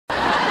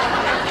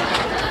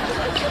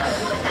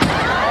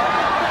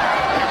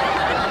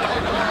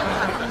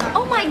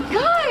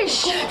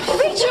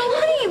Rachel,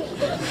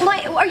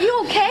 honey, are you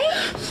okay?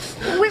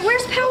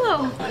 Where's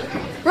Paolo?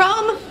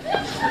 Rome.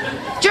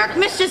 Jerk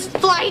missed his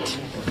flight.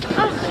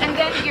 Oh, and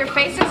then your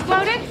face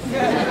exploded?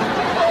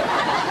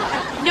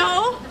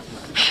 No.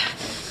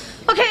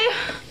 Okay,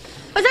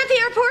 I was at the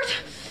airport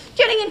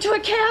getting into a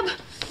cab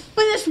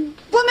when this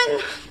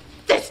woman,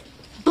 this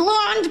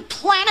blonde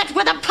planet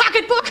with a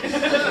pocketbook,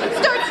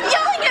 starts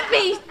yelling at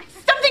me.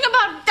 Something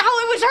about how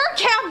it was her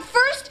cab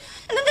first,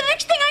 and then the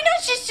next thing I know,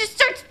 she just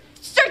starts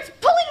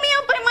pulling me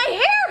out by my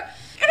hair.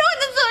 You know,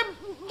 and then so I'm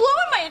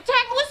blowing my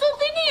attack whistle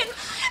thingy,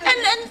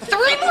 and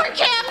 3 more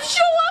cabs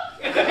show up.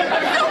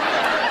 So,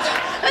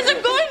 as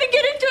I'm going to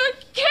get into a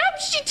cab,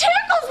 she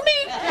tackles me.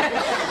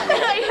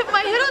 And I hit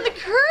my head on the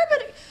curb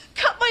and it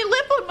cut my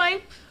lip on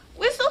my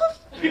whistle.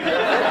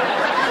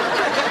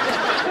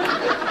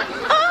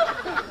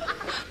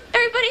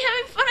 Everybody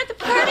having fun at the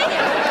party?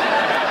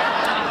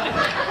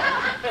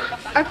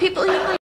 Are people eating like